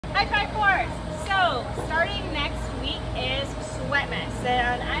Hi, Force. So, starting next week is Sweatmas,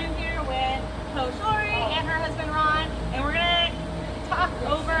 and I'm here with Coach Lori and her husband Ron, and we're gonna talk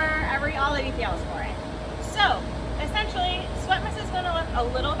over all the details for it. So, essentially, Sweatmas is gonna look a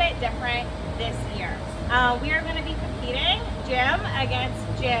little bit different this year. We are gonna be competing gym against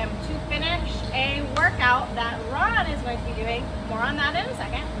gym to finish a workout that Ron is going to be doing. More on that in a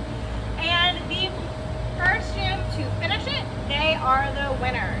second. And the first gym to finish it, they are the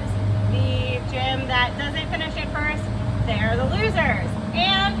winners. The gym that doesn't finish it first, they're the losers.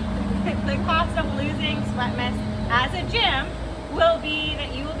 And the cost of losing Sweatmas as a gym will be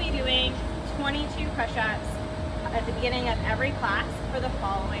that you will be doing 22 push-ups at the beginning of every class for the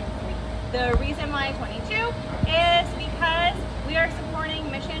following week. The reason why 22 is because we are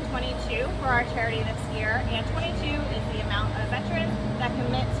supporting Mission 22 for our charity this year, and 22 is the amount of veterans that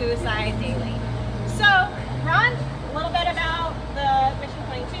commit suicide daily. So, Ron, a little bit about the Mission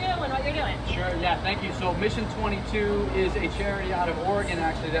 22 and what you're doing. Sure, yeah, thank you. So Mission 22 is a charity out of Oregon,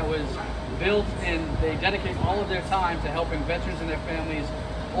 actually, that was built, and they dedicate all of their time to helping veterans and their families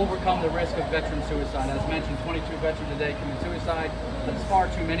overcome the risk of veteran suicide. As mentioned, 22 veterans a day commit suicide. That's far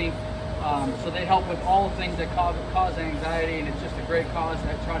too many. So they help with all the things that cause anxiety, and it's just a great cause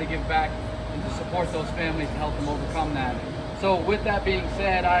that try to give back and to support those families and help them overcome that. So with that being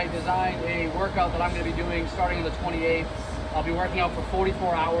said, I designed a workout that I'm going to be doing starting on the 28th. I'll be working out for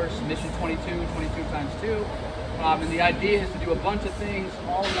 44 hours, Mission 22, 22 times 2. And the idea is to do a bunch of things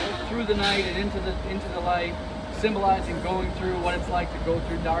all through the night and into the light, symbolizing going through what it's like to go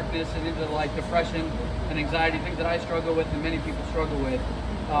through darkness and into like depression and anxiety, things that I struggle with and many people struggle with.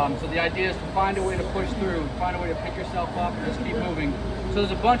 So the idea is to find a way to push through, find a way to pick yourself up and just keep moving. So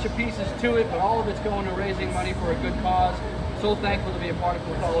there's a bunch of pieces to it, but all of it's going to raising money for a good cause. So thankful to be a part of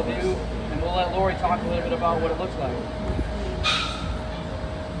it with all of you, and we'll let Lori talk a little bit about what it looks like.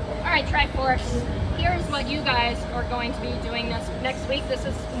 All right, Triforce, here's what you guys are going to be doing next week. This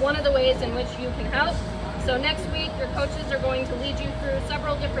is one of the ways in which you can help. So next week, your coaches are going to lead you through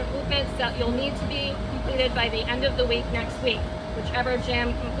several different movements that you'll need to be completed by the end of the week next week. Whichever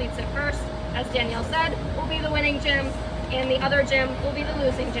gym completes it first, as Danielle said, will be the winning gym, and the other gym will be the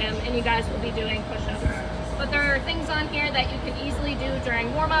losing gym, and you guys will be doing push-ups. But there are things on here that you can easily do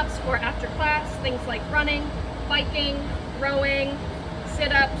during warm-ups or after class, things like running, biking, rowing,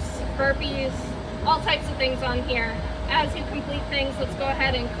 sit-ups, burpees, all types of things on here. As you complete things, let's go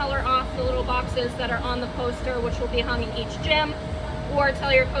ahead and color off the little boxes that are on the poster, which will be hung in each gym, or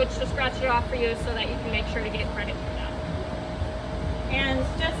tell your coach to scratch it off for you so that you can make sure to get credit for that. And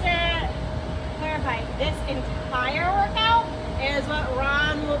just to clarify, this entire workout is what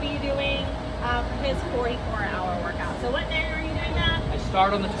Ron will be doing for his 44-hour workout. So what day are you doing that? I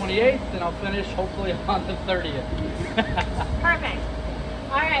start on the 28th, and I'll finish hopefully on the 30th. Perfect.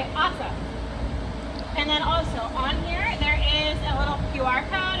 All right, awesome. And then also on here, there is a little QR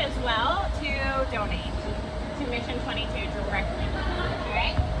code as well to donate to Mission 22 directly. All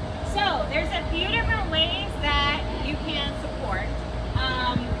right. So there's a few different ways that you can support.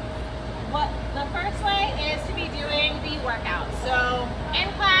 The first way is to be doing the workout. So in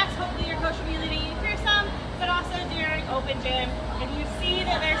class, hopefully your coach will be leading you through some, but also during open gym. If you see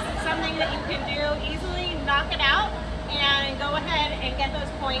that there's something that you can do, easily knock it out and go ahead and get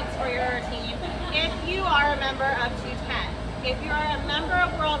those points for your team. If you are a member of 210. If you're a member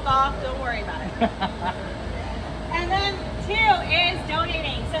of World Golf, don't worry about it. And then 2 is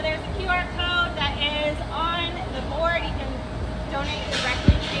donating. So there's a QR code that is on the board. You can donate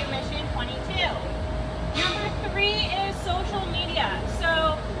directly to Mission 22. Number 3 is social media. So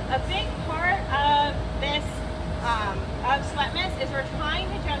a big part of this, of Sweatmas, is we're trying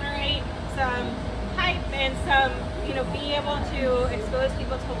to generate some hype and some, be able to expose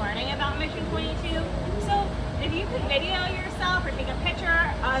people to learning about Mission 22. So if you can video yourself or take a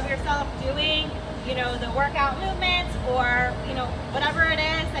picture of yourself doing, the workout movements or, whatever it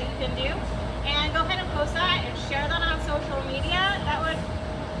is that you can do, and go ahead and post that and share that on social media, that would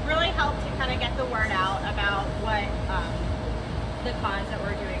really help to kind of get the word out about what the cause that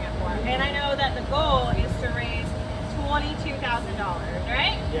we're doing it for. And I know that the goal is to raise $22,000,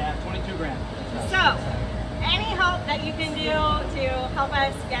 right? Yeah, 22 grand. So, any help that you can do to help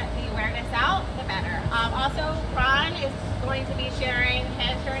us get the awareness out, the better. Also, Ron is going to be sharing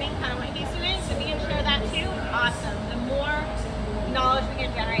his journey, kind of what he's doing, so if you can share that too, awesome. The more knowledge we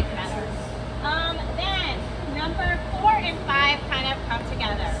can generate, the better. Then, number 4 and 5 kind of come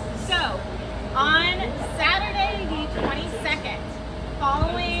together. So, on Saturday the 22nd,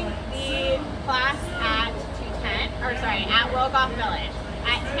 following the class at at World Golf Village,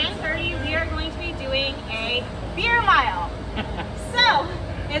 at 10:30 we are going to be doing a beer mile. So,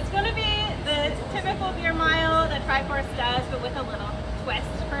 it's it's going to be the typical beer mile that Triforce does, but with a little twist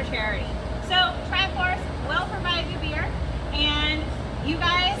for charity. So Triforce will provide you beer, and you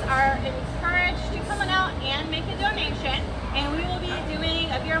guys are encouraged to come on out and make a donation. And we will be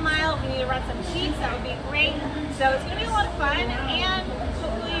doing a beer mile. We need to run some sheets. That would be great. So it's going to be a lot of fun and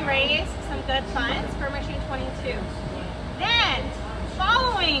hopefully raise some good funds for Mission 22. Then,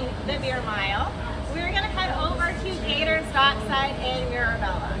 following the beer mile, we're going to head over to Gators Dockside in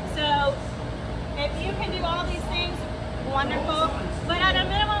Mirabella. So if you can do all these things, wonderful. But at a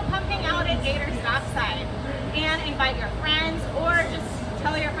minimum, come hang out at Gators Dockside and invite your friends, or just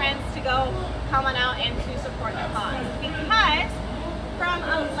tell your friends to go come on out and to support the cause. Because from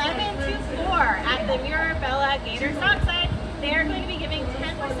 11 to 4 at the Mirabella Gators Dockside, they are going to be giving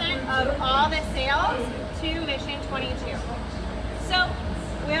 10% of all the sales to Mission 22. So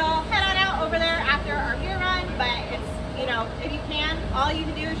we'll head on out over there after our beer run, but it's, you know, if you can, all you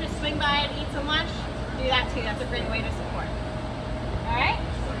can do is just swing by and eat some lunch. Do that too. That's a great way to support. All right?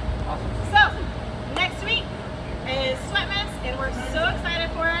 Awesome. So next week is Sweatmas, and we're so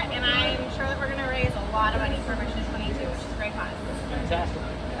excited for it, and I'm sure that we're going to raise a lot of money for Mission